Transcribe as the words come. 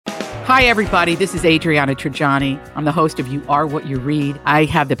Hi, everybody. This is Adriana Trajani. I'm the host of You Are What You Read. I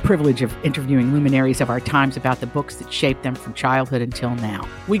have the privilege of interviewing luminaries of our times about the books that shaped them from childhood until now.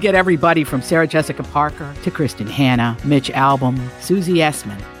 We get everybody from Sarah Jessica Parker to Kristen Hanna, Mitch Albom, Susie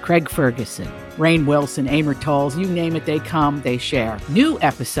Essman, Craig Ferguson, Rainn Wilson, Amor Tolls, you name it, they come, they share. New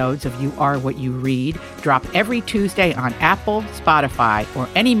episodes of You Are What You Read drop every Tuesday on Apple, Spotify, or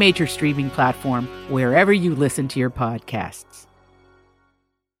any major streaming platform wherever you listen to your podcasts.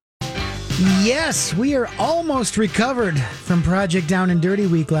 Yes, we are almost recovered from Project Down and Dirty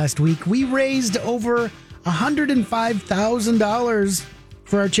Week last week. We raised over $105,000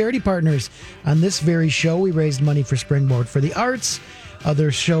 for our charity partners. On this very show, we raised money for Springboard for the Arts.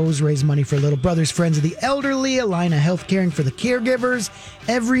 Other shows raise money for Little Brothers Friends of the Elderly, Alina Health Caring for the Caregivers,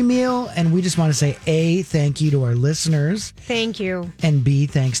 Every Meal. And we just want to say, A, thank you to our listeners. Thank you. And B,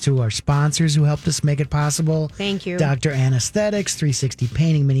 thanks to our sponsors who helped us make it possible. Thank you. Dr. Anesthetics, 360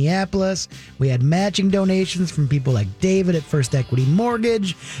 Painting Minneapolis. We had matching donations from people like David at First Equity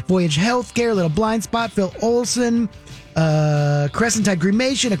Mortgage, Voyage Healthcare, Little Blind Spot, Phil Olson, Crescentide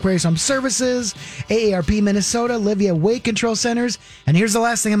Cremation, Aquarius Home Services, AARP Minnesota, Livia Weight Control Centers. And here's the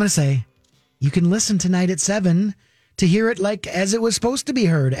last thing I'm going to say. You can listen tonight at 7 to hear it like as it was supposed to be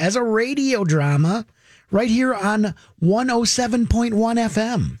heard, as a radio drama, right here on 107.1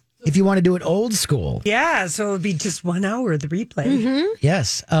 FM. If you want to do it old school. Yeah, so it'll be just 1 hour of the replay. Mm-hmm.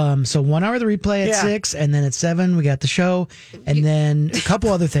 Yes. So 1 hour of the replay at 6, and then at 7 we got the show, and then a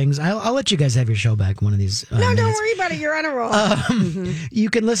couple other things. I'll let you guys have your show back one of these. No, minutes. don't worry about it. You're on a roll. You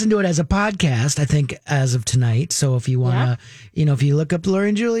can listen to it as a podcast, I think, as of tonight. So if you want to, if you look up Lori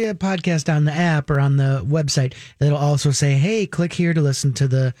and Julia podcast on the app or on the website, it'll also say, hey, click here to listen to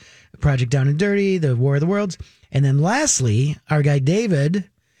the Project Down and Dirty, the War of the Worlds. And then lastly, our guy David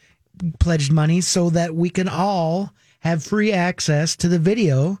pledged money so that we can all have free access to the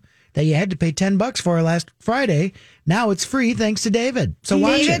video that you had to pay $10 for last Friday. Now it's free thanks to David. So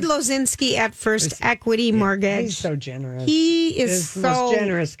watch David it. Lozinski at First Equity Mortgage. He's so generous. He is He's the so most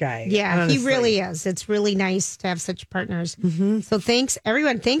generous guy. Yeah, honestly. he really is. It's really nice to have such partners. Mm-hmm. So thanks,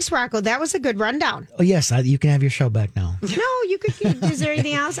 everyone. Thanks, Rocco. That was a good rundown. Oh, yes. You can have your show back now. No, you could. Is there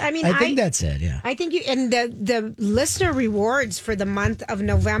anything else? I mean, I think that's it, yeah. I think you, and the listener rewards for the month of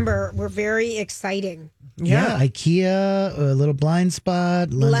November were very exciting. Yeah, IKEA, a Little Blind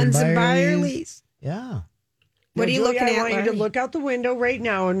Spot, Lenz and Byerly's. Yeah. What are you looking at? I want you to look out the window right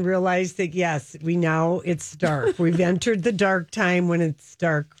now and realize that, yes, it's dark. We've entered the dark time when it's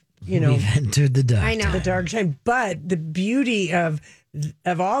dark, We've entered the dark. I know. the dark time. But the beauty of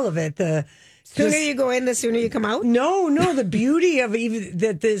all of it, the sooner you go in, the sooner you come out. No, the beauty of even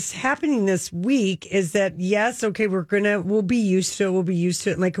that this happening this week is that, yes, okay, we'll be used to it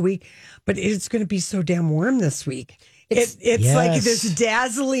in like a week, but it's going to be so damn warm this week. It's yes. like this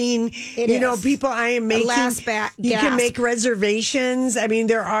dazzling, people I am making. You can make reservations. I mean,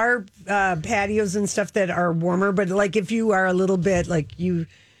 there are patios and stuff that are warmer, but like if you are a little bit like you're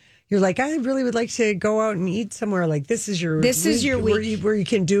like, I really would like to go out and eat somewhere. Like this is your week where you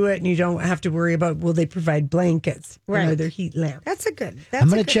can do it and you don't have to worry about will they provide blankets or their heat lamp. That's a good. I'm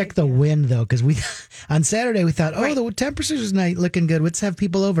going to check the wind though, because we on Saturday we thought, the temperatures is looking good. Let's have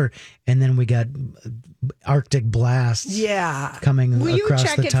people over, and then we got Arctic blasts. Coming Will across you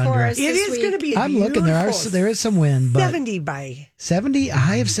check the it tundra. for us It is going to be. I'm looking. There is some wind, but 70 by 70, a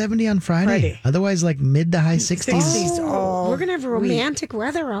high of 70 on Friday. Otherwise, like mid to high 60s. We're going to have romantic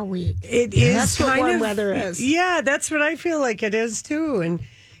weather all week. It is. That's what warm weather is. Yeah, that's what I feel like it is too. And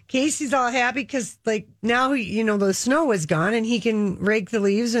Casey's all happy because, like, now the snow is gone and he can rake the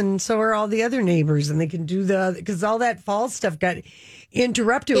leaves, and so are all the other neighbors, and they can do because all that fall stuff got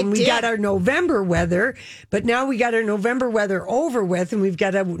interrupted when we got our November weather. But now we got our November weather over with, and we've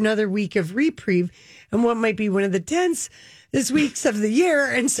got another week of reprieve, and what might be one of the tense this weeks of the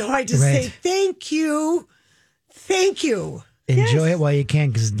year. And so I just say thank you. Enjoy it while you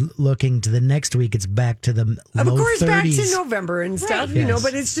can, because looking to the next week, it's back to the low 30s. Back to November and stuff,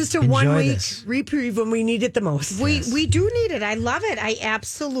 but it's just a 1 week reprieve when we need it the most. We do need it. I love it. I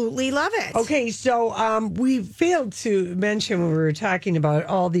absolutely love it. Okay, so we failed to mention when we were talking about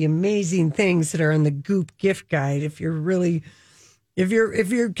all the amazing things that are in the Goop gift guide. If you're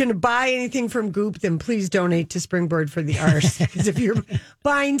going to buy anything from Goop, then please donate to Springboard for the Arts. Because if you're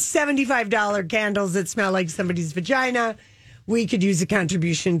buying $75 candles that smell like somebody's vagina, we could use a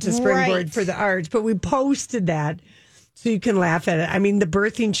contribution to Springboard for the Arts. But we posted that so you can laugh at it. I mean, the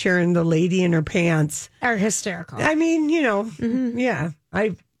birthing chair and the lady in her pants are hysterical. I mean, yeah.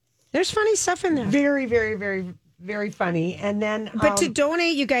 There's funny stuff in there. Very, very, very, very funny. And then, but to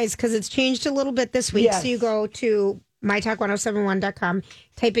donate, you guys, because it's changed a little bit this week. Yes. So you go to mytalk1071.com.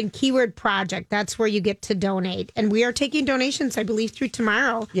 Type in keyword project. That's where you get to donate. And we are taking donations, I believe, through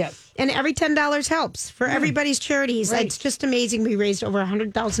tomorrow. Yes. And every $10 helps for everybody's charities. Right. It's just amazing. We raised over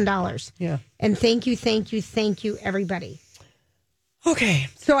 $100,000. Yeah. And thank you, everybody. Okay,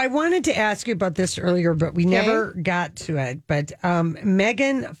 so I wanted to ask you about this earlier, but we never got to it. But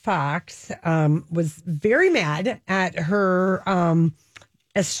Megan Fox was very mad at her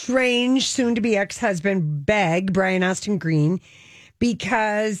estranged, soon-to-be ex-husband, Brian Austin Green,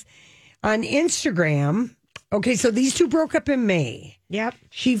 because on Instagram, okay, so these two broke up in May. Yep.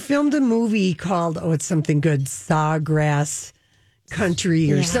 She filmed a movie called, it's something good, Sawgrass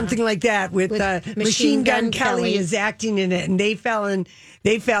Country or something like that with Machine Gun Kelly is acting in it, and they fell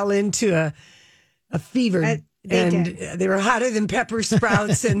into a fever. They were hotter than pepper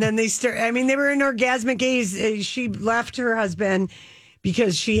sprouts, and then they were in orgasmic age. She left her husband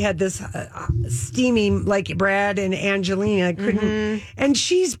because she had this steaming, like Brad and Angelina couldn't, and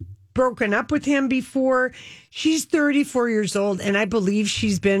she's broken up with him before. She's 34 years old, and I believe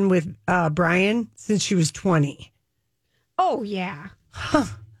she's been with Brian since she was 20. Oh, yeah.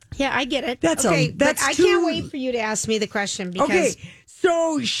 Yeah, I get it. That's okay. that's but I can't wait for you to ask me the question because. Okay,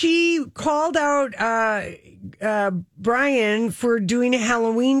 so she called out Brian for doing a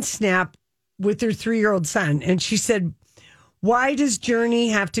Halloween snap with her 3-year-old son. And she said, "Why does Journey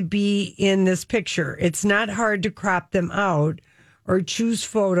have to be in this picture? It's not hard to crop them out or choose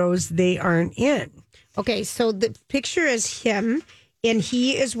photos they aren't in." Okay, so the picture is him. And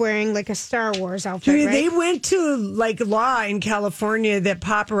he is wearing like a Star Wars outfit, right? They went to law in California that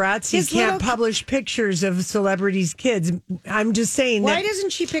paparazzi can't publish pictures of celebrities' kids. I'm just saying. Why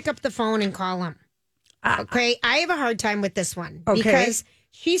doesn't she pick up the phone and call him? Okay, I have a hard time with this one because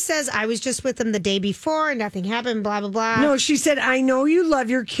she says I was just with him the day before and nothing happened. Blah blah blah. No, she said I know you love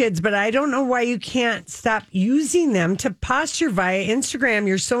your kids, but I don't know why you can't stop using them to posture via Instagram.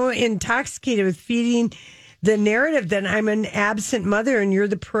 You're so intoxicated with feeding the narrative that I'm an absent mother and you're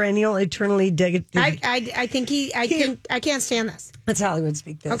the perennial, eternally I can't stand this. That's Hollywood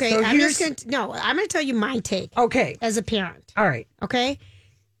speak. This. Okay, so I'm going to tell you my take. Okay, as a parent. All right. Okay.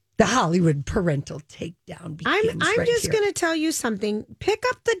 The Hollywood parental takedown begins. I'm just going to tell you something. Pick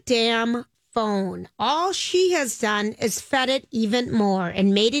up the damn phone. All she has done is fed it even more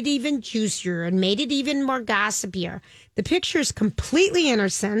and made it even juicier and made it even more gossipier. The picture is completely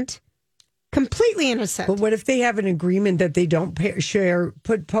innocent. Completely innocent. But what if they have an agreement that they don't because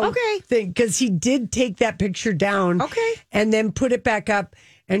he did take that picture down, and then put it back up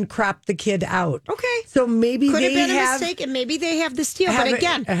and crop the kid out. Okay, so maybe could they have been a mistake, and maybe they have this deal. But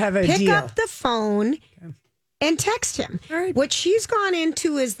again, pick up the phone and text him. All right. What she's gone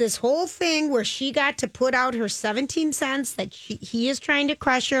into is this whole thing where she got to put out her 17 cents that he is trying to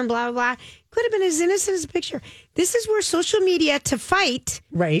crush her and blah blah blah. Could have been as innocent as a picture. This is where social media to fight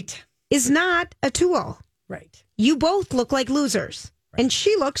is not a tool. Right. You both look like losers. Right. And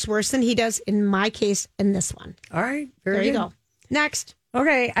she looks worse than he does in my case in this one. All right. There you go. Next.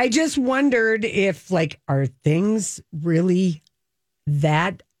 Okay. I just wondered if, are things really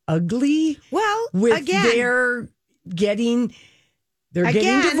that ugly? Well, they're getting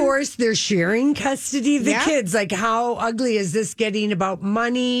divorced. They're sharing custody of the kids. How ugly is this getting about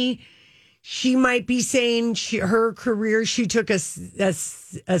money? She might be saying her career, she took a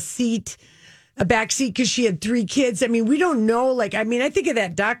back seat because she had 3 kids. I mean, we don't know. I think of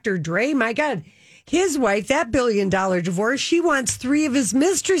that Dr. Dre. My God, his wife, that $1 billion divorce, she wants 3 of his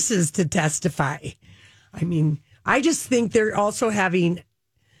mistresses to testify. I mean, I just think they're also having.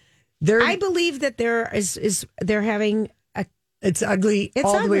 I believe that they're having a. It's ugly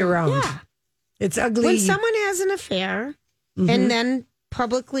the way around. Yeah. It's ugly. When someone has an affair and then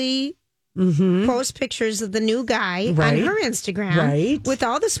publicly post pictures of the new guy on her Instagram with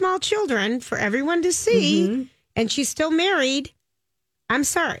all the small children for everyone to see, and she's still married. I'm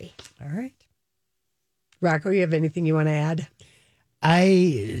sorry. All right. Rocco, you have anything you want to add?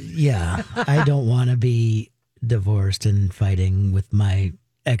 I don't want to be divorced and fighting with my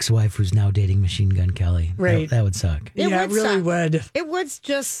ex-wife who's now dating Machine Gun Kelly. Right. That would suck. It really would. It would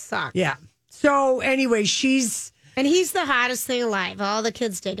just suck. Yeah. So anyway, and he's the hottest thing alive. All the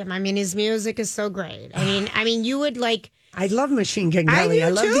kids dig him. I mean, his music is so great. I mean, you would I love Machine Gun Kelly. I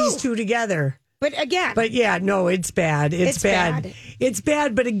love these two together. But again. But yeah, no, it's bad. It's bad. It's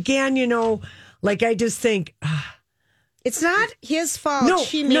bad. But again, I just think. It's not his fault.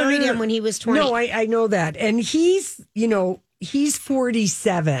 She married him when he was 20. No, I know that. And he's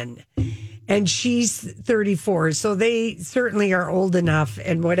 47 and she's 34. So they certainly are old enough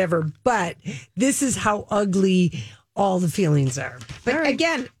and whatever. But this is how ugly all the feelings are. But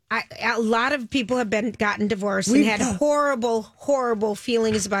again, A lot of people have gotten divorced and had horrible, horrible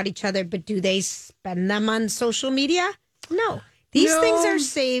feelings about each other, but do they spend them on social media? No. These things are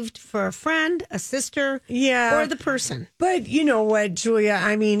saved for a friend, a sister, or the person. But you know what, Julia?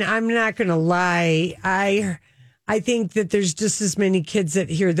 I mean, I'm not going to lie. I think that there's just as many kids that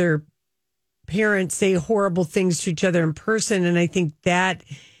hear their parents say horrible things to each other in person, and I think that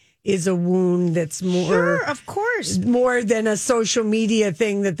is a wound that's more, of course, more than a social media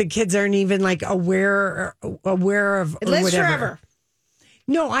thing that the kids aren't even like aware of. It lives forever.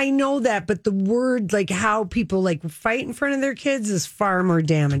 No, I know that, but the word, like how people like fight in front of their kids, is far more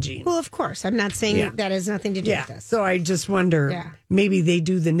damaging. Well, of course, I'm not saying that has nothing to do with this. So I just wonder, maybe they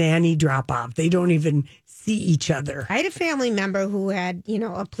do the nanny drop off. They don't even see each other. I had a family member who had,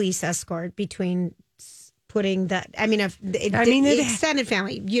 a police escort between putting that. I mean, extended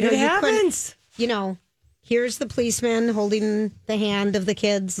family. It happens. Here's the policeman holding the hand of the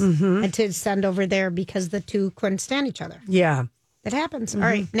kids and to send over there because the two couldn't stand each other. Yeah. That happens. All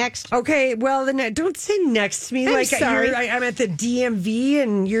right, next. Okay, well, then don't say next to me. I'm sorry. I'm at the DMV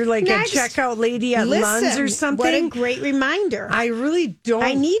and you're like Next. a checkout lady at Lunds or something. What a great reminder. I really don't.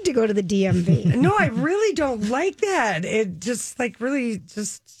 I need to go to the DMV. No, I really don't like that. It just really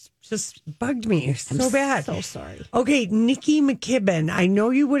just bugged me so bad. So sorry. Okay, Nikki McKibben. I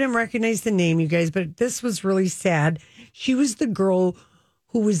know you wouldn't recognize the name, you guys, but this was really sad. She was the girl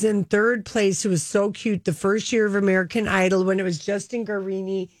who was in third place, who was so cute the first year of American Idol when it was Justin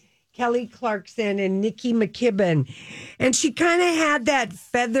Guarini, Kelly Clarkson, and Nikki McKibben. And she kind of had that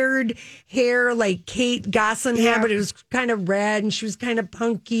feathered hair like Kate Gosselin had, but it was kind of red and she was kind of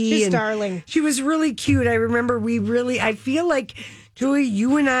punky. She's and darling. She was really cute. I remember I feel like, Julie,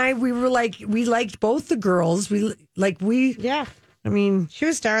 you and I, we liked both the girls. Yeah. I mean, she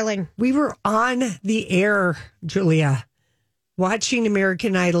was darling. We were on the air, Julia, watching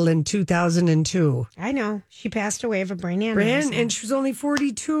American Idol in 2002. I know. She passed away of a brain aneurysm. And she was only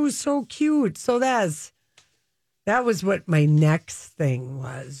 42. So cute. So that was what my next thing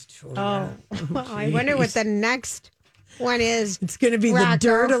was, Julia. Oh, well, I wonder what the next one is. It's going to be the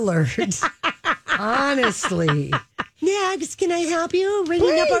Dirt Alert. Honestly. Next, can I help you?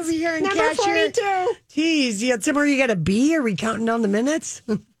 Ringing up over here and Number cashier. 42. Geez, you got somewhere you got to be? Are we counting down the minutes?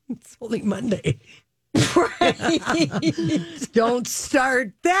 It's only Monday. Don't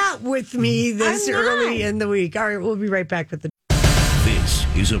start that with me this early in the week. All right, we'll be right back with the. This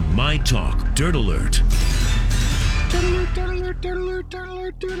is a My Talk Dirt Alert.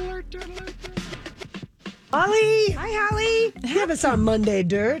 Holly. Hi, Holly. Give us our Monday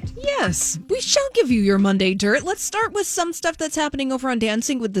dirt. Yes, we shall give you your Monday dirt. Let's start with some stuff that's happening over on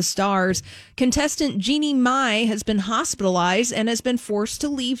Dancing with the Stars. Contestant Jeannie Mai has been hospitalized and has been forced to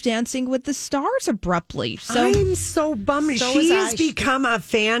leave Dancing with the Stars abruptly. So I'm so bummed. She has become a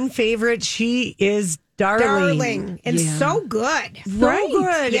fan favorite. She is darling and so good. So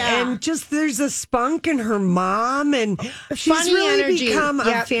good. Yeah. And just there's a spunk in her mom, and she's Funny really energy. become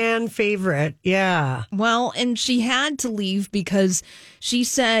a fan favorite. Yeah. well, and she had to leave because she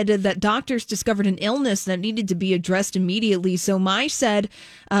said that doctors discovered an illness that needed to be addressed immediately. So Mai said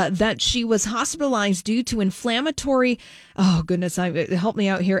that she was hospitalized due to inflammatory, help me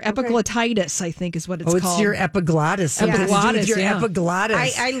out here, epiglottitis, I think is what it's called. It's your epiglottis. Epiglottis, Your yeah.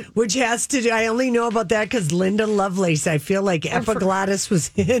 epiglottis. Which has to do, I only know about that because Linda Lovelace, I feel like epiglottis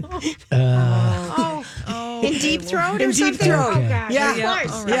was in. In deep throat In or deep something? throat. Oh, gosh. Yeah. Of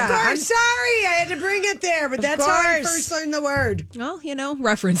course. Yeah. Of course. I'm sorry. I had to bring it there, but that's how I first learned the word. Well,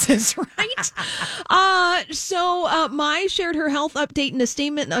 references, right? So Mai shared her health update in a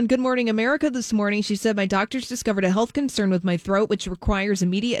statement on Good Morning America this morning. She said, my doctors discovered a health concern with my throat, which requires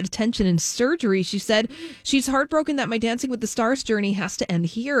immediate attention and surgery. She said she's heartbroken that my Dancing with the Stars journey has to end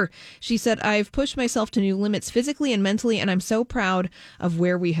here. She said, I've pushed myself to new limits physically and mentally, and I'm so proud of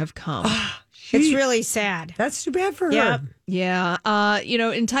where we have come. It's really sad. That's too bad for her. Yeah. Yeah.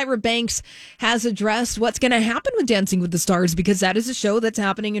 And Tyra Banks has addressed what's going to happen with Dancing with the Stars because that is a show that's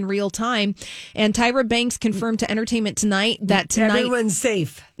happening in real time. And Tyra Banks confirmed to Entertainment Tonight that tonight Everyone's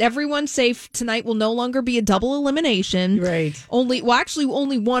safe. Everyone's safe. Tonight will no longer be a double elimination. Right. Only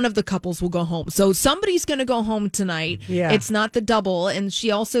one of the couples will go home. So somebody's going to go home tonight. Yeah. It's not the double. And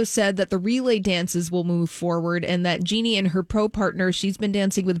she also said that the relay dances will move forward and that Jeannie and her pro partner, she's been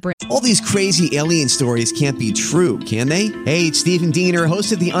dancing with Brand. All these crazy alien stories can't be true, can they? Hey, it's Stephen Diener,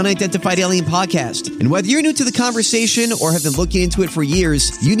 host of the Unidentified Alien Podcast. And whether you're new to the conversation or have been looking into it for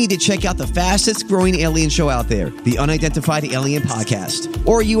years, you need to check out the fastest growing alien show out there, the Unidentified Alien Podcast,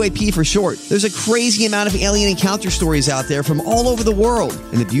 or UAP for short. There's a crazy amount of alien encounter stories out there from all over the world.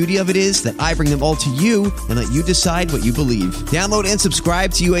 And the beauty of it is that I bring them all to you and let you decide what you believe. Download and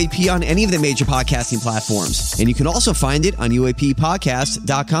subscribe to UAP on any of the major podcasting platforms. And you can also find it on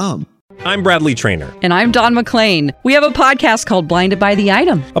UAPpodcast.com. I'm Bradley Trainer. And I'm Don McClain. We have a podcast called Blinded by the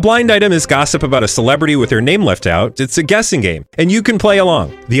Item. A blind item is gossip about a celebrity with their name left out. It's a guessing game, and you can play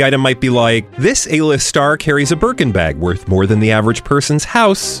along. The item might be like, this A-list star carries a Birkin bag worth more than the average person's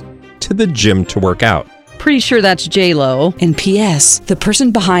house to the gym to work out. Pretty sure that's J-Lo. And P.S. the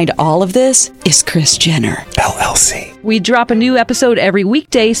person behind all of this is Kris Jenner, LLC. We drop a new episode every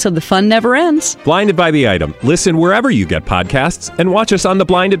weekday so the fun never ends. Blinded by the Item. Listen wherever you get podcasts and watch us on the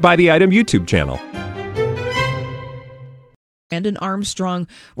Blinded by the Item YouTube channel. Brandon Armstrong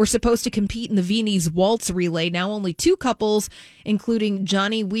were supposed to compete in the Viennese Waltz relay. Now only two couples, including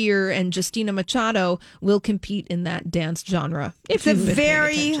Johnny Weir and Justina Machado, will compete in that dance genre. It's a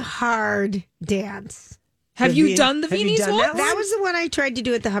very hard dance. Have you done the Viennese Waltz? That was the one I tried to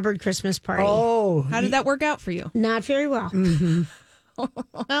do at the Hubbard Christmas party. Oh. How did that work out for you? Not very well. Mm-hmm.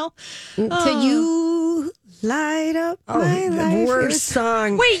 Well, Till you light up my life. The worst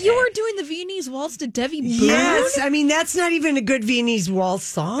song. Wait, you were doing the Viennese Waltz to Debbie Boone? Yes. I mean, that's not even a good Viennese Waltz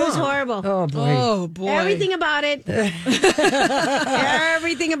song. It was horrible. Oh, boy. Oh, boy. Everything about it.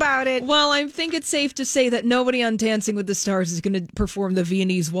 Everything about it. Well, I think it's safe to say that nobody on Dancing with the Stars is going to perform the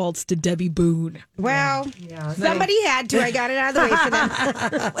Viennese Waltz to Debbie Boone. Well, somebody had to. I got it out of the way for them.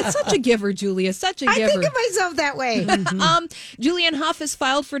 What's such a giver, Julia? Such a giver. I think of myself that way. Julianne Hough has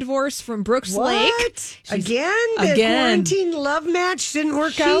filed for divorce from Brooks Lake. Again? The quarantine love match didn't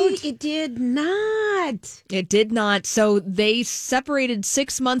work out? It did not. It did not. So they separated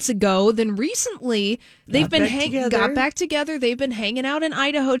 6 months ago. Then recently, they've been got back together. They've been hanging out in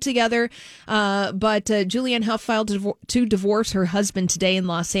Idaho together. But Julianne Hough filed to divorce her husband today in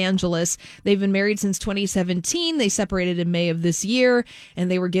Los Angeles. They've been married since 2017. They separated in May of this year, and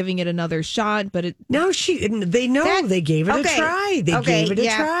they were giving it another shot. But they know they gave it a try. They gave it a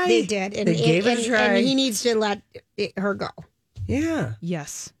try. They did. And they gave it a try. And he needs to let her go. Yeah.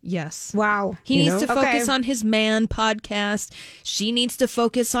 Yes. Wow. He needs to focus on his Man podcast. She needs to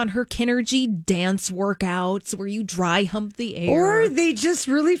focus on her Kinergy dance workouts where you dry hump the air. Or they just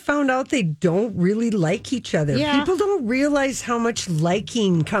really found out they don't really like each other. Yeah. People don't realize how much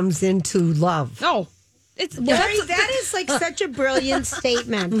liking comes into love. Oh, that is like such a brilliant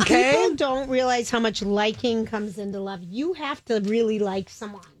statement. Okay. People don't realize how much liking comes into love. You have to really like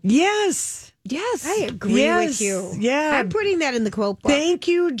someone. Yes. I agree with you. Yeah. I'm putting that in the quote book. Thank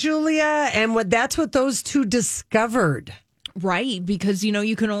you, Julia. And that's what those two discovered. Right, because,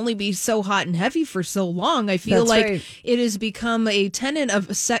 you can only be so hot and heavy for so long. I feel it has become a tenet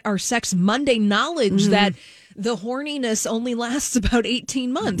of our Sex Monday knowledge that the horniness only lasts about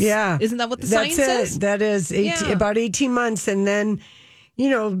 18 months. Yeah. Isn't that what the science says? That is about 18 months. And then,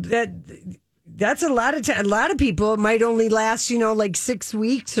 that's a lot of time. A lot of people, it might only last, like 6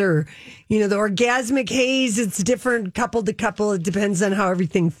 weeks or, the orgasmic haze. It's different couple to couple. It depends on how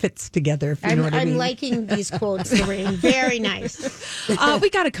everything fits together. If you know what I mean. I'm liking these quotes, Lorraine. Very nice. We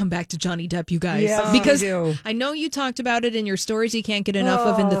got to come back to Johnny Depp, you guys. Yeah, because we do. I know you talked about it in your stories you can't get enough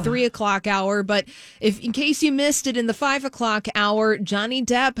of in the 3 o'clock hour. But in case you missed it in the 5 o'clock hour, Johnny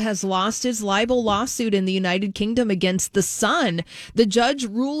Depp has lost his libel lawsuit in the United Kingdom against The Sun. The judge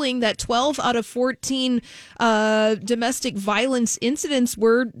ruling that 12 out of 14 domestic violence incidents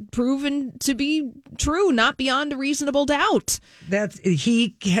were proven to be true, not beyond a reasonable doubt. That's he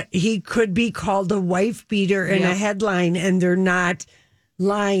could be called a wife beater in a headline, and they're not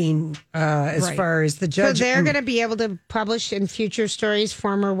lying as far as the judge. So they're going to be able to publish in future stories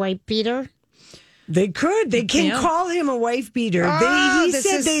former wife beater. They could. They can call him a wife beater. He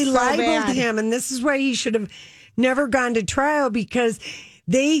said they libeled him, and this is why he should have never gone to trial, because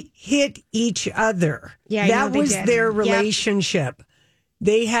they hit each other. Yeah, that was their relationship. Yep.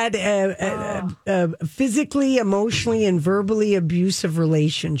 They had a physically, emotionally, and verbally abusive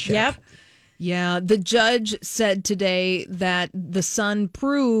relationship. Yep. Yeah, the judge said today that The Sun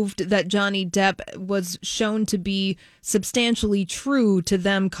proved that Johnny Depp was shown to be substantially true to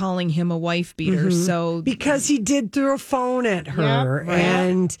them calling him a wife beater. So because he did throw a phone at her,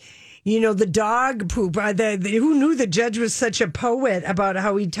 and the dog poop. Who knew the judge was such a poet about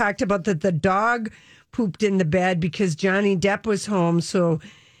how he talked about that the dog pooped in the bed because Johnny Depp was home, so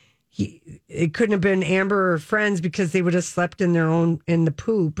it couldn't have been Amber or friends because they would have slept in the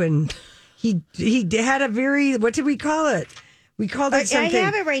poop, and He had a very, what did we call it? We called it something. I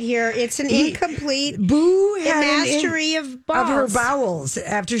have it right here. It's an incomplete Boo had mastery of balls. Of her bowels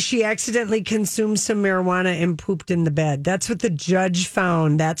after she accidentally consumed some marijuana and pooped in the bed. That's what the judge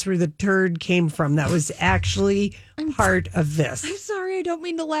found. That's where the turd came from. That was actually part of this. I'm sorry, I don't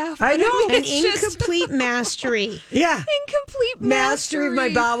mean to laugh. I know. An incomplete mastery. Yeah. Incomplete Mastery of my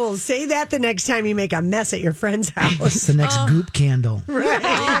bowels. Say that the next time you make a mess at your friend's house. It's the next goop candle. Right.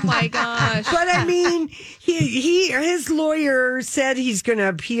 Oh my gosh. But I mean, his lawyer said he's going to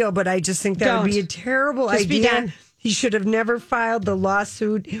appeal, but I just think that would be a terrible Just be idea. done. He should have never filed the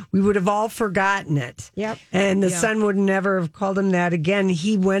lawsuit. We would have all forgotten it. Yep. And the son would never have called him that again.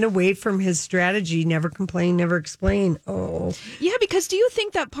 He went away from his strategy, never complained, never explained. Oh. Yeah, because do you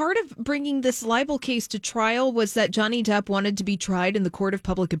think that part of bringing this libel case to trial was that Johnny Depp wanted to be tried in the court of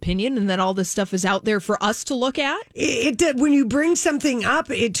public opinion and then all this stuff is out there for us to look at? When you bring something up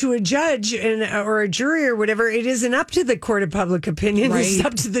to a judge or a jury or whatever, it isn't up to the court of public opinion. Right. It's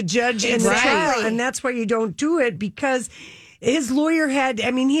up to the judge and the trial. And that's why you don't do it, because his lawyer he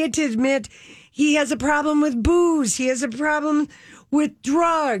had to admit he has a problem with booze. He has a problem with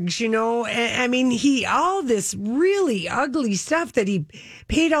drugs, all this really ugly stuff that he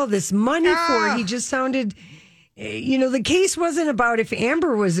paid all this money for. He just sounded, the case wasn't about if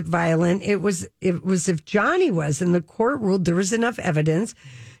Amber was violent. It was if Johnny was, and the court ruled there was enough evidence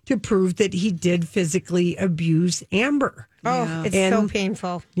to prove that he did physically abuse Amber. Oh, it's so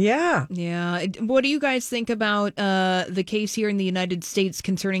painful. Yeah. Yeah. What do you guys think about the case here in the United States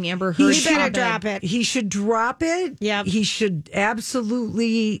concerning Amber Heard? He better drop it. He should drop it. Yep. He should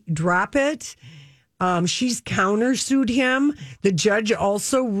absolutely drop it. She's countersued him. The judge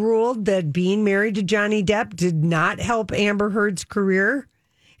also ruled that being married to Johnny Depp did not help Amber Heard's career.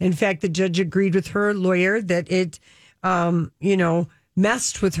 In fact, the judge agreed with her lawyer that it,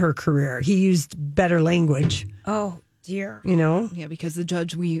 messed with her career. He used better language. Oh, dear. Yeah, because the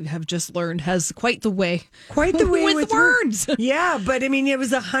judge, we have just learned, has quite the way. Quite the way with words. Yeah, but it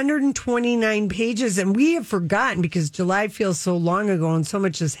was 129 pages, and we have forgotten because July feels so long ago and so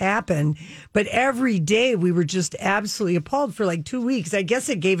much has happened. But every day we were just absolutely appalled for like 2 weeks. I guess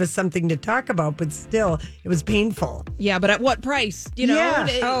it gave us something to talk about, but still, it was painful. Yeah, but at what price? Yeah.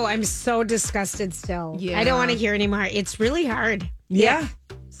 Oh, I'm so disgusted still. Yeah. I don't want to hear anymore. It's really hard. Yeah.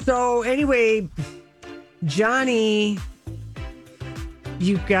 So anyway, Johnny,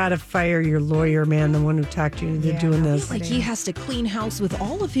 you got to fire your lawyer, man, the one who talked you into doing this. Like he has to clean house with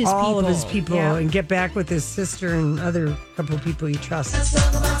all of his people. And get back with his sister and other couple of people he trusts. Let's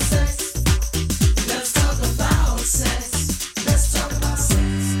talk about sex. Let's talk about sex. Let's talk about sex.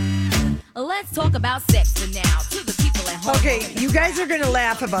 Let's talk about sex for now. To the people at home. Okay, you guys are going to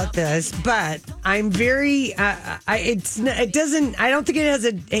laugh about this, but I'm very. I don't think it has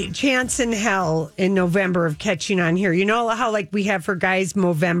a chance in hell in November of catching on here. You know how we have for guys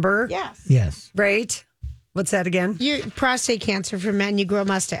Movember? Yes. Yes. Right. What's that again? Prostate cancer for men. You grow a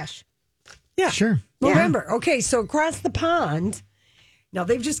mustache. Yeah. Sure. November. Yeah. Okay, so across the pond. Now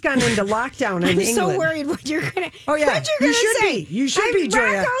they've just gone into lockdown in England. I'm so worried what you're gonna. Oh yeah, what you're gonna say. You should be,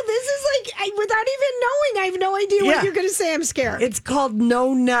 Joya. Rocco, this is without even knowing. I have no idea what you're gonna say. I'm scared. It's called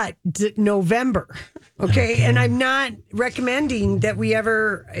No Nut November. Okay, and I'm not recommending that we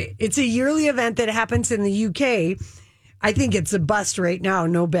ever. It's a yearly event that happens in the UK. I think it's a bust right now.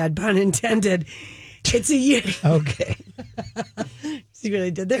 No bad pun intended. It's a year. Okay. See what I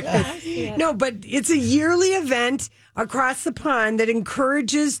did there? No, but it's a yearly event across the pond that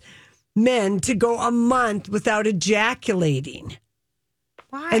encourages men to go a month without ejaculating.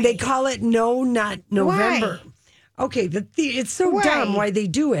 Why? And they call it No Nut November. Why? Okay, it's so dumb why they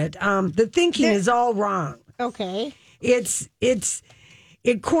do it. The thinking is all wrong. Okay. It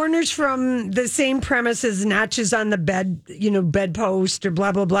corners from the same premise as notches on the bed, bedpost or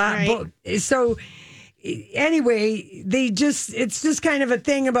blah, blah, blah. Right. So anyway, it's just kind of a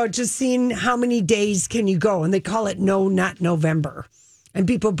thing about just seeing how many days can you go. And they call it No Nut November. And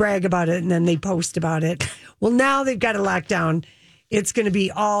people brag about it and then they post about it. Well, now they've got a lockdown. It's going to be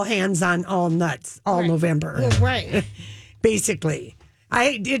all hands on all nuts all November. Well, right. Basically.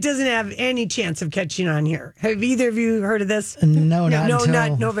 It doesn't have any chance of catching on here. Have either of you heard of this? No, not No until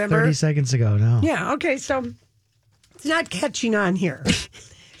Nut November. 30 seconds ago, no. Yeah, okay, so it's not catching on here.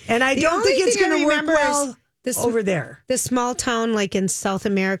 And I don't think it's going to work well over there. The small town in South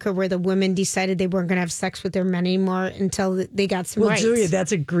America where the women decided they weren't going to have sex with their men anymore until they got some rights. Julia,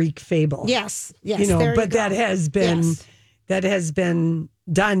 that's a Greek fable. Yes. But that has been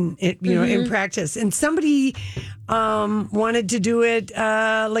done it, in practice. And somebody wanted to do it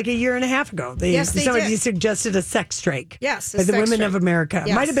like a year and a half ago. Somebody did. suggested a sex strike. Yes, a by the sex Women strike. of America.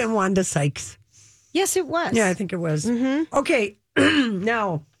 Yes. Might have been Wanda Sykes. Yes, it was. Yeah, I think it was. Okay,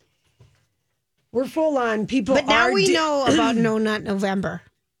 now we're full on. People, But now are we know about No Nut November.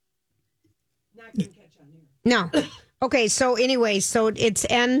 Not gonna catch on here. No. Okay, so anyway, so it's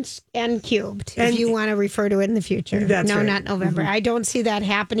N cubed, if you want to refer to it in the future. That's no, right. not November. I don't see that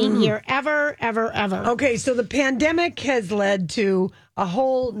happening here ever. Okay, so the pandemic has led to a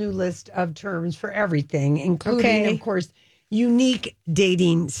whole new list of terms for everything, including, of course, unique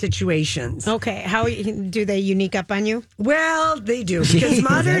dating situations. Okay, how do they unique up on you? Well, they do, because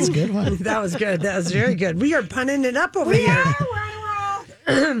modern... That's a good one. That was good. That was very good. We are punning it up over here.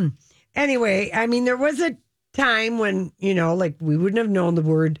 Anyway, I mean, there was a time when, we wouldn't have known the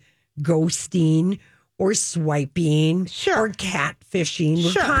word ghosting or swiping or catfishing.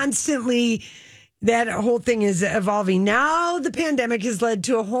 We're constantly, that whole thing is evolving. Now the pandemic has led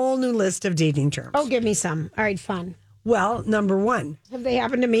to a whole new list of dating terms. Oh, give me some. All right, fun. Well, number one. Have they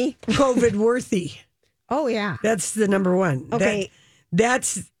happened to me? COVID worthy. Oh, yeah. That's the number one. Okay.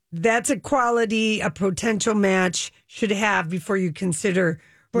 That's a quality a potential match should have before you consider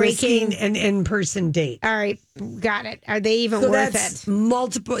risking an in-person date. All right, got it. Are they even So worth that's it?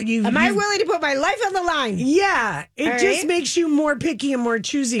 multiple. Am I willing to put my life on the line? Yeah, it All just right. makes you more picky and more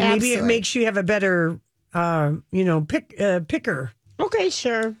choosy. Maybe it Absolutely. makes you have a better, picker. Okay,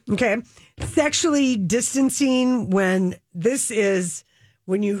 sure. Okay, sexually distancing when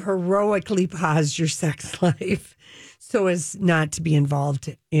you heroically pause your sex life so as not to be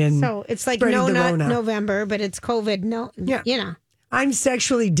involved in. So it's like spreading No the Nut Rona. November, but it's COVID. No, Yeah. I'm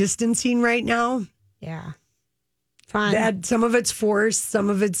sexually distancing right now. Yeah. Fun. That some of it's forced, some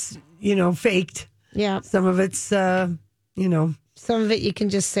of it's, faked. Yeah. Some of it's, Some of it you can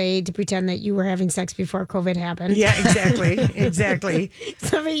just say to pretend that you were having sex before COVID happened. Yeah, exactly. Exactly.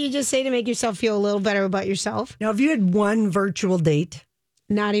 Some of it you just say to make yourself feel a little better about yourself. Now, have you had one virtual date?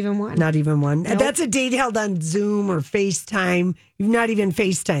 Not even one. Not even one. Nope. That's a date held on Zoom or FaceTime. You've not even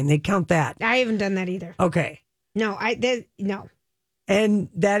FaceTime. They count that. I haven't done that either. Okay. No, no. And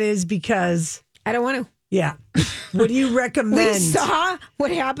that is because... I don't want to. Yeah. What do you recommend? We saw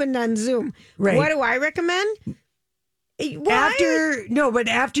what happened on Zoom. Right. What do I recommend?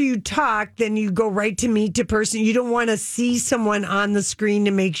 After you talk, then you go right to meet the person. You don't want to see someone on the screen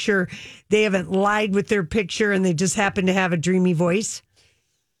to make sure they haven't lied with their picture and they just happen to have a dreamy voice.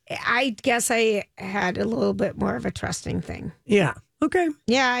 I guess I had a little bit more of a trusting thing. Yeah. Okay.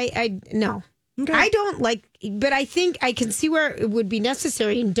 Yeah, I no. Okay. I don't like, but I think I can see where it would be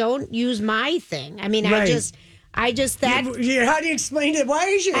necessary, and don't use my thing. I mean, Right. I just that. How do you explain it? Why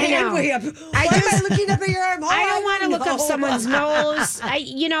is your I hand know. way up? I Why am I looking up at your arm? I don't want to look up No. someone's nose.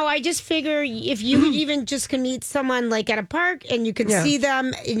 I just figure if you even just can meet someone like at a park and you can Yeah. see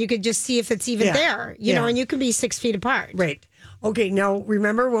them and you could just see if it's even Yeah. there, you know, Yeah. and you can be 6 feet apart. Right. Okay. Now,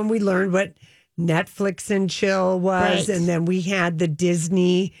 remember when we learned what Netflix and chill was, Right. and then we had the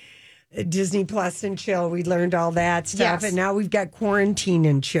Disney Plus and chill. We learned all that stuff, Yes. and now we've got quarantine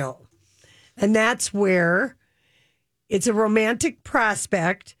and chill, and that's where it's a romantic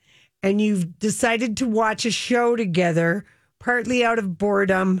prospect, and you've decided to watch a show together, partly out of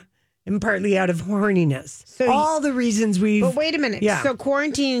boredom and partly out of horniness. So all the reasons we've. But wait a minute. Yeah. So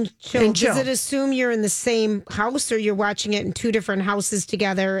quarantine chill, And chill. does it assume you're in the same house or you're watching it in 2 different houses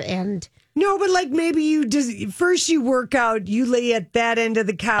together? And No, but like maybe you just first you work out, you lay at that end of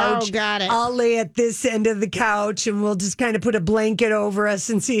the couch. Oh, got it. I'll lay at this end of the couch and we'll just kind of put a blanket over us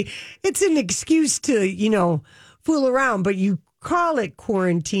and see. It's an excuse to, fool around, but you call it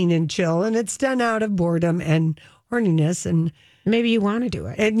quarantine and chill, and it's done out of boredom and horniness, and maybe you want to do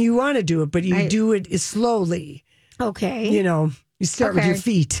it. you want to do it, but you do it slowly. Okay. You start with your Okay.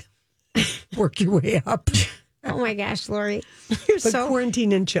 feet, work your way up. Oh my gosh, Lori. You're But so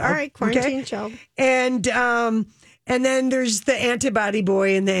quarantine and chill. All right, quarantine chill. And then there's the antibody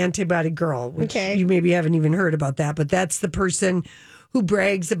boy and the antibody girl, which Okay. you maybe haven't even heard about that, but that's the person who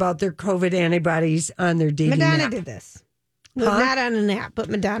brags about their COVID antibodies on their dating Madonna app. did this. Well, not on an app, but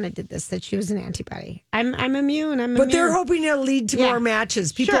Madonna did this, that she was an antibody. I'm immune. But they're hoping it'll lead to Yeah. more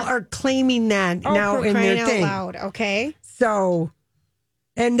matches. People Sure. are claiming that now for in crying their out thing. loud. Okay. So,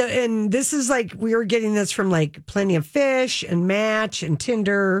 and this is like, we were getting this from like Plenty of Fish and Match and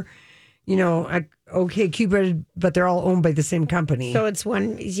Tinder, OK Cupid, but they're all owned by the same company. So it's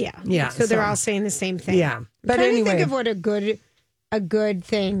one, yeah. Yeah, So they're so- all saying the same thing. Yeah. But I'm trying to anyway. think of what a good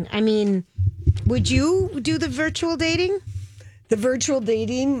thing. I mean, would you do the virtual dating? The virtual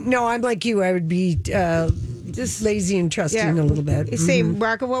dating? No, I'm like you. I would be just lazy and trusting a little bit. Say,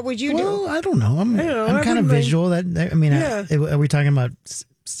 Rocco, what would you Well, do? I don't know. I'm kind of wouldn't visual. I mean, are we talking about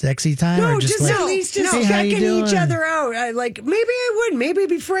sexy time? No, or just like, at least just hey, how you checking each doing? other out. Maybe I would. Maybe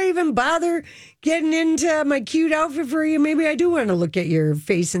before I even bother getting into my cute outfit for you, maybe I do want to look at your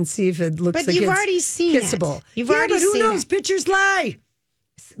face and see if it looks But like you've it's already seen kissable. it. You've Yeah, already but who seen knows? it. Pictures lie.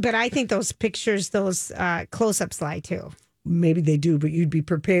 But I think those pictures, those close-ups lie too. Maybe they do, but you'd be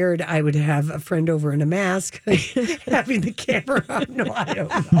prepared. I would have a friend over in a mask having the camera on. No, I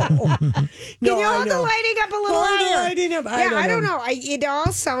don't know. Can you hold the lighting up a little Hold the higher? lighting up. I don't know. It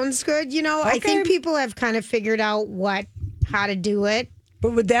all sounds good. I think people have kind of figured out how to do it.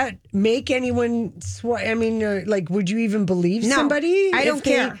 But would that make anyone would you even believe No, somebody? I don't if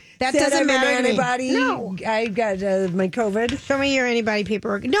they care. That said doesn't I'm matter an to me. antibody. No. I got my COVID. Show me your antibody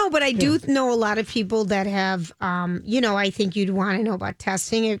paperwork. No, but I do know a lot of people that have, I think you'd want to know about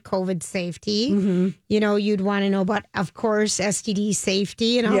testing and COVID safety. Mm-hmm. You'd want to know about, of course, STD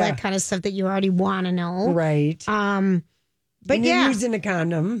safety and all that kind of stuff that you already want to know. Right. But and yeah. you're using a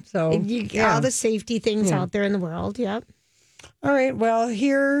condom. So all the safety things out there in the world. Yep. All right. Well,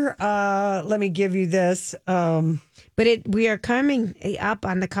 here, let me give you this. But we are coming up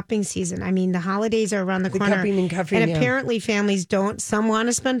on the cupping season. I mean, the holidays are around the corner. cupping and cuffing, And apparently families some want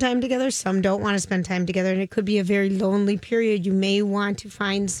to spend time together, some don't want to spend time together. And it could be a very lonely period. You may want to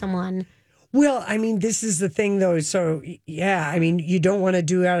find someone. Well, I mean, this is the thing, though. So, yeah, I mean, you don't want to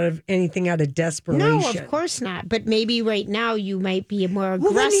do anything out of desperation. No, of course not. But maybe right now you might be more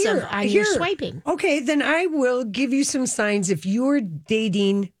Well, then aggressive on your swiping. Okay, then I will give you some signs if you're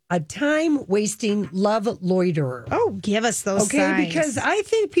dating a time-wasting love loiterer. Oh, give us those signs. Because I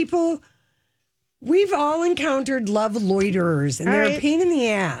think we've all encountered love loiterers, and they're a pain in the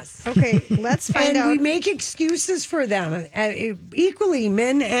ass. Okay, let's find out. And we make excuses for them, equally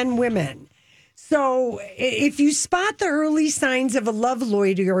men and women. So if you spot the early signs of a love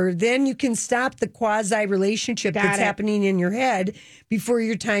loiterer, then you can stop the quasi-relationship that's happening in your head before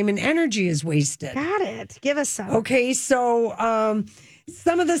your time and energy is wasted. Got it. Give us some. Okay, so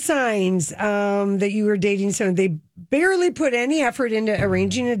some of the signs that you were dating someone, they barely put any effort into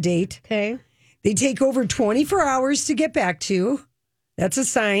arranging a date. Okay. They take over 24 hours to get back to. That's a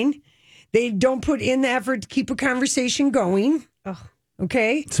sign. They don't put in the effort to keep a conversation going. Oh.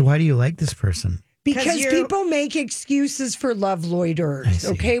 Okay. So why do you like this person? Because people make excuses for love loiterers.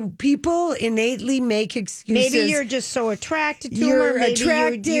 Okay. People innately make excuses. Maybe you're just so attracted to You're them. Maybe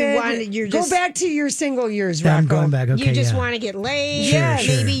attracted. Go back to your single years, Yeah, Rocco. I'm going back. Okay, you just want to get laid. Sure, Yeah,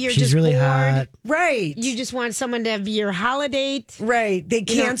 sure. Maybe you're She's just really bored. hot. Right. You just want someone to be your holiday. Right. They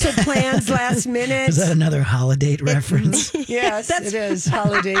cancel plans last minute. Is that another holiday reference? Yes, it is.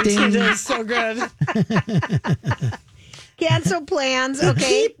 Holidays. It is so good. Cancel plans.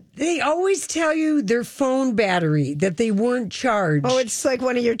 Okay. They always tell you their phone battery, that they weren't charged. Oh, it's like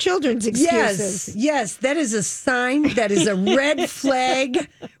one of your children's excuses. Yes, that is a sign. That is a red flag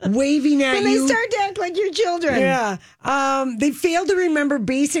waving at When you. they start to act like your children. Yeah. They fail to remember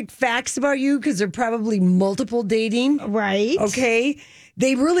basic facts about you because they're probably multiple dating. Right. Okay.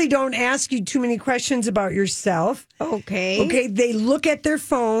 They really don't ask you too many questions about yourself. Okay. Okay. They look at their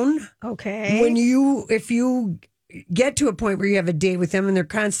phone. Okay. If you get to a point where you have a date with them and they're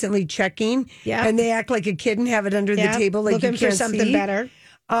constantly checking, and they act like a kid and have it under the table, like looking you can't for something see. better.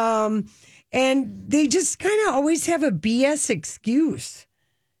 And they just kind of always have a BS excuse.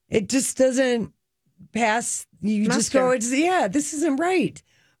 It just doesn't pass. You just go, this isn't right.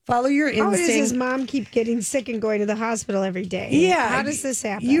 Follow your instinct. How does his mom keep getting sick and going to the hospital every day? Yeah. How does this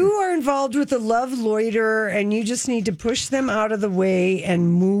happen? You are involved with a love loiterer and you just need to push them out of the way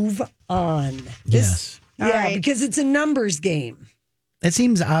and move on. Yes. Yeah, because it's a numbers game. It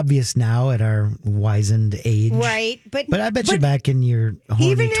seems obvious now at our wizened age. Right. But I bet you back in your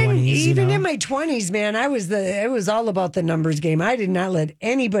horny 20s. In my 20s, man, it was all about the numbers game. I did not let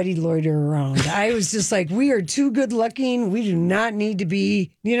anybody loiter around. I was just like, we are too good looking. We do not need to be,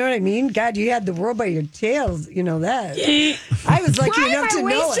 you know what I mean? God, you had the world by your tails. You know that. I was lucky enough to know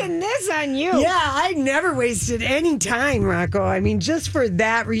it. Why am I wasting this on you? Yeah, I never wasted any time, Rocco. I mean, just for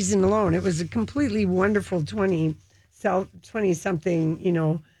that reason alone, it was a completely wonderful 20-something,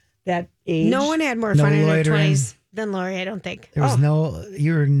 that age. No one had more No fun in their loitering. 20s than Lori, I don't think. There was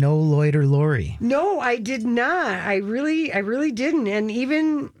you were no loiter Lori. No, I did not. I really didn't. And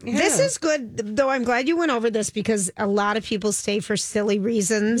even This is good, though. I'm glad you went over this because a lot of people stay for silly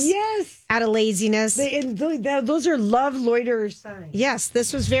reasons. Yes. Out of laziness. Those are love loiterer signs. Yes,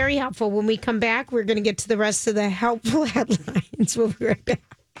 this was very helpful. When we come back, we're going to get to the rest of the helpful headlines. We'll be right back.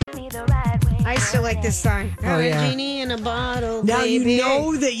 I still like this song. Oh, yeah. Genie in a bottle. Now baby. you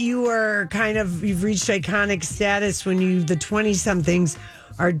know that you've reached iconic status when the 20-somethings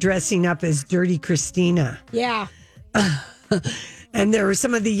are dressing up as Dirty Christina. Yeah. And there were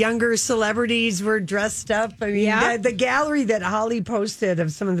some of the younger celebrities were dressed up. I mean, the gallery that Holly posted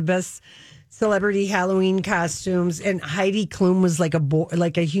of some of the best celebrity Halloween costumes, and Heidi Klum was like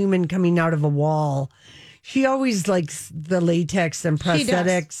a human coming out of a wall. She always likes the latex and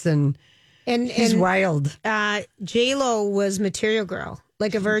prosthetics, and she's wild. J-Lo was Material Girl,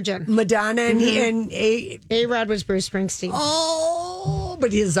 like a virgin. Madonna and A-Rod was Bruce Springsteen. Oh,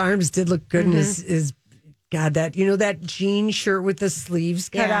 but his arms did look good, and his God, that jean shirt with the sleeves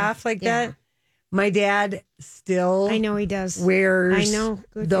cut off like that. My dad still, I know he does, wears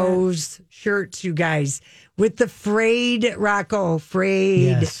those shirts, you guys, with the frayed Rocco.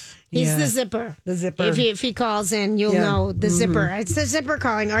 Yes. He's the zipper. The zipper. If he calls in, you'll know the zipper. It's the zipper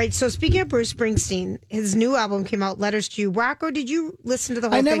calling. All right. So speaking of Bruce Springsteen, his new album came out, Letters to You. Rocco, did you listen to the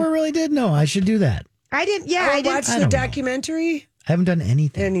whole thing? I never really did know. I should do that. I didn't. Yeah, I didn't. Watch the documentary. I haven't done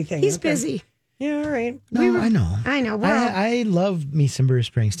anything. He's busy. Yeah, all right. No, I know. I know. Well, I love me some Bruce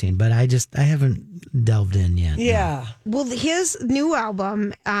Springsteen, but I haven't delved in yet. Yeah. Well, his new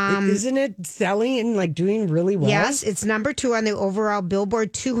album, isn't it selling and like doing really well? Yes, it's number 2 on the overall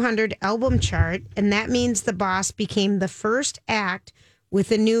Billboard 200 album chart, and that means the boss became the first act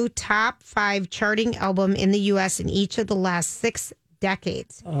with a new top 5 charting album in the U.S. in each of the last 6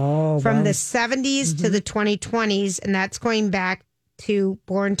 decades. Oh, from the 70s to the 2020s, and that's going back to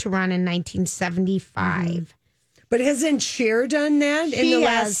Born to Run in 1975. But hasn't Cher done that in the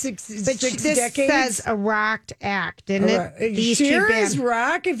last six decades? This says a rocked act, didn't it? Cher is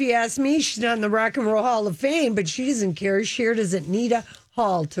rock, if you ask me. She's on the Rock and Roll Hall of Fame, but she doesn't care. Cher doesn't need a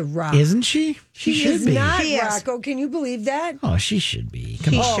hall to rock. Isn't she? She should is be. not Rocco. Can you believe that? Oh, she should be.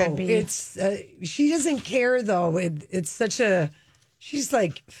 She should be. It's she doesn't care though. It's such a. She's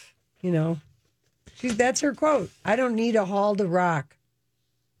like, that's her quote. I don't need a hall to rock.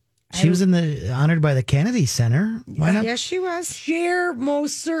 She was honored by the Kennedy Center. Why not? Yes, she was. Cher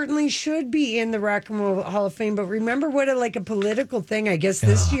most certainly should be in the Rock and Roll Hall of Fame. But remember what a political thing. I guess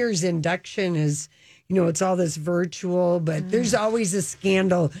this year's induction is, it's all this virtual, but there's always a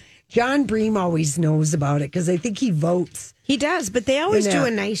scandal. John Bream always knows about it because I think he votes. He does, but they always do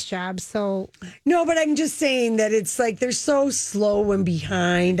a nice job. So no, but I'm just saying that it's like they're so slow and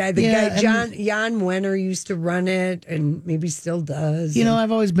behind. The guy Jan Wenner used to run it, and maybe still does.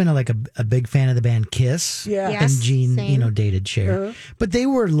 I've always been a big fan of the band Kiss. Yeah, and Gene, dated Cher, but they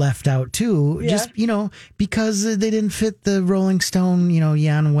were left out too. Yeah. Just because they didn't fit the Rolling Stone,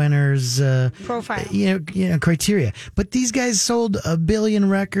 Jan Wenner's profile, criteria. But these guys sold 1 billion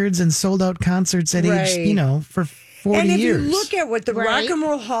records and sold out concerts at age, for 40 and if years. you look at what the Rock and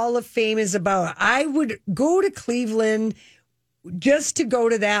Roll Hall of Fame is about, I would go to Cleveland just to go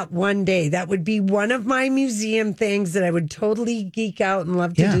to that one day. That would be one of my museum things that I would totally geek out and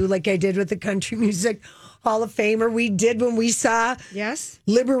love to do, like I did with the Country Music Hall of Fame, or we did when we saw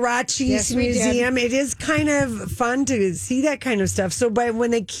Liberace's museum. It is kind of fun to see that kind of stuff. So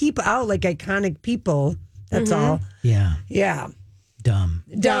when they keep out iconic people, that's all. Yeah. Yeah. Dumb.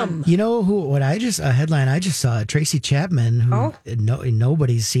 A headline I just saw, Tracy Chapman, who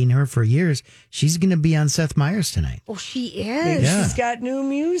nobody's seen her for years. She's going to be on Seth Meyers tonight. Oh, she is. Yeah. She's got new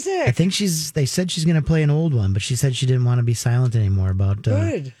music. I think they said she's going to play an old one, but she said she didn't want to be silent anymore about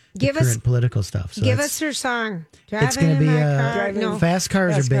current political stuff. So give us her song. It's going to be Fast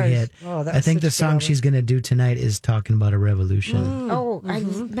Cars are big hit. Oh, I think the song she's going to do tonight is talking about a revolution. I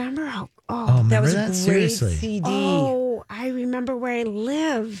remember how. Oh, that was that? a great Seriously. CD. Oh, I remember where I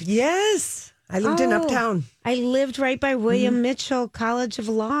lived. Yes. I lived in Uptown. I lived right by William Mitchell College of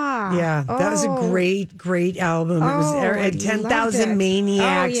Law. Yeah, that was a great, great album. It was 10,000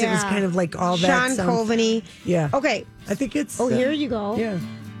 Maniacs. It was kind of like all that. Sean Coveney. Yeah. Okay. I think it's... Oh, here you go. Yeah.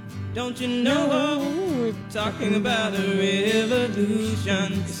 Don't you know we're talking about a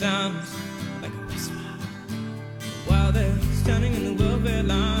revolution? It sounds like a whisper while they're standing in the welfare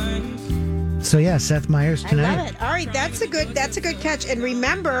lines. So yeah, Seth Meyers tonight. I love it. All right, that's a good catch. And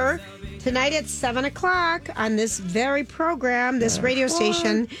remember, tonight at 7:00 on this very program, this radio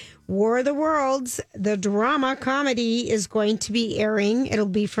station, War of the Worlds, the drama comedy is going to be airing. It'll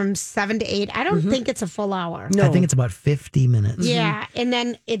be from 7 to 8. I don't think it's a full hour. No. I think it's about 50 minutes. Yeah, and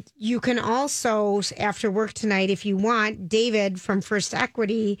then you can also, after work tonight, if you want, David from First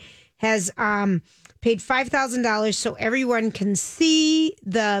Equity has paid $5,000 so everyone can see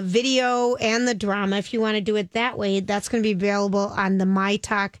the video and the drama. If you want to do it that way, that's going to be available on the My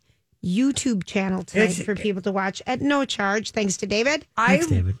Talk YouTube channel tonight for people to watch at no charge. Thanks to David. Thanks,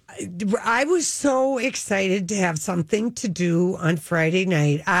 David. I was so excited to have something to do on Friday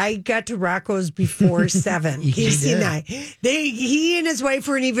night. I got to Rocco's before 7. Casey and I. He and his wife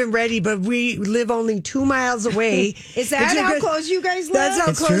weren't even ready, but we live only 2 miles away. Is that how close you guys live? That's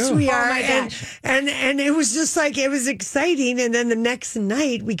how close we are. Oh my gosh. And it was just like, it was exciting. And then the next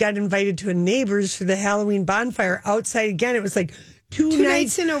night, we got invited to a neighbor's for the Halloween bonfire outside again. It was like two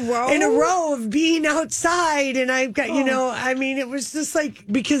nights in a row? In a row of being outside. And I've got, I mean, it was just like,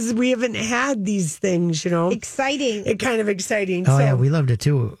 because we haven't had these things, Exciting. It kind of exciting. Oh, yeah, we loved it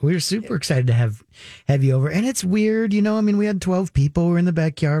too. We were super excited to have you over. And it's weird, I mean, we had 12 people. We're in the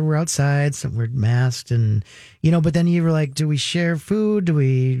backyard. We're outside. So we're masked. And, but then you were like, do we share food? Do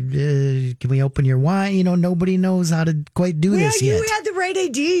we, can we open your wine? Nobody knows how to quite do this yet. You had the right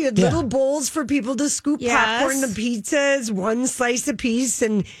idea. You had little bowls for people to scoop popcorn, the pizzas, one slice a piece.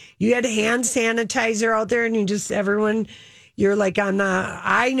 And you had hand sanitizer out there. And you're like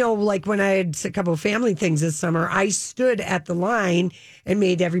I know, like when I had a couple of family things this summer, I stood at the line and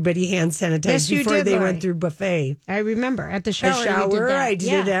made everybody hand sanitize before they went through buffet. I remember at the shower. I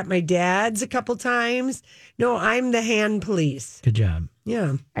did it at my dad's a couple times. No, I'm the hand police. Good job.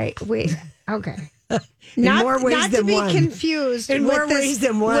 Yeah. Wait. Okay. In more ways not than to one. be confused In more ways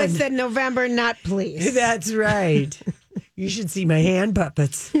than one. With the November Nut Police. That's right. You should see my hand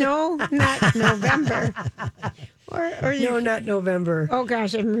puppets. No, not November. No, not November. Oh,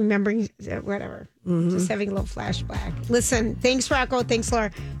 gosh, I'm remembering, whatever. Just having a little flashback. Listen, thanks, Rocco. Thanks,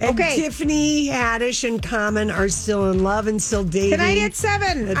 Laura. And Tiffany Haddish and Common are still in love and still dating. Tonight at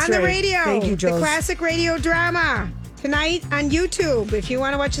 7 That's on the radio. Thank you, Joe. The classic radio drama. Tonight on YouTube, if you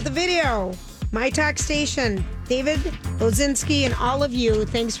want to watch the video. My Talk Station. David Lozinski and all of you,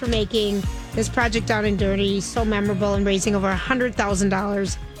 thanks for making this project Down and Dirty so memorable and raising over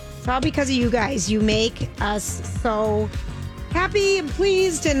 $100,000. It's all because of you guys. You make us so happy and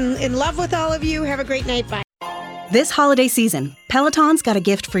pleased and in love with all of you. Have a great night. Bye. This holiday season, Peloton's got a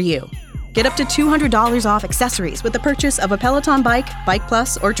gift for you. Get up to $200 off accessories with the purchase of a Peloton bike, Bike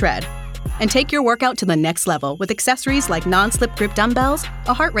Plus, or Tread. And take your workout to the next level with accessories like non-slip grip dumbbells,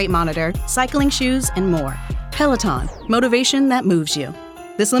 a heart rate monitor, cycling shoes, and more. Peloton, motivation that moves you.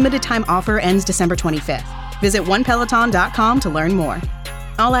 This limited time offer ends December 25th. Visit onepeloton.com to learn more.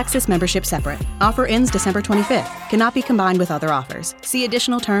 All access membership separate. Offer ends December 25th. Cannot be combined with other offers. See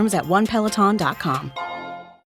additional terms at onepeloton.com.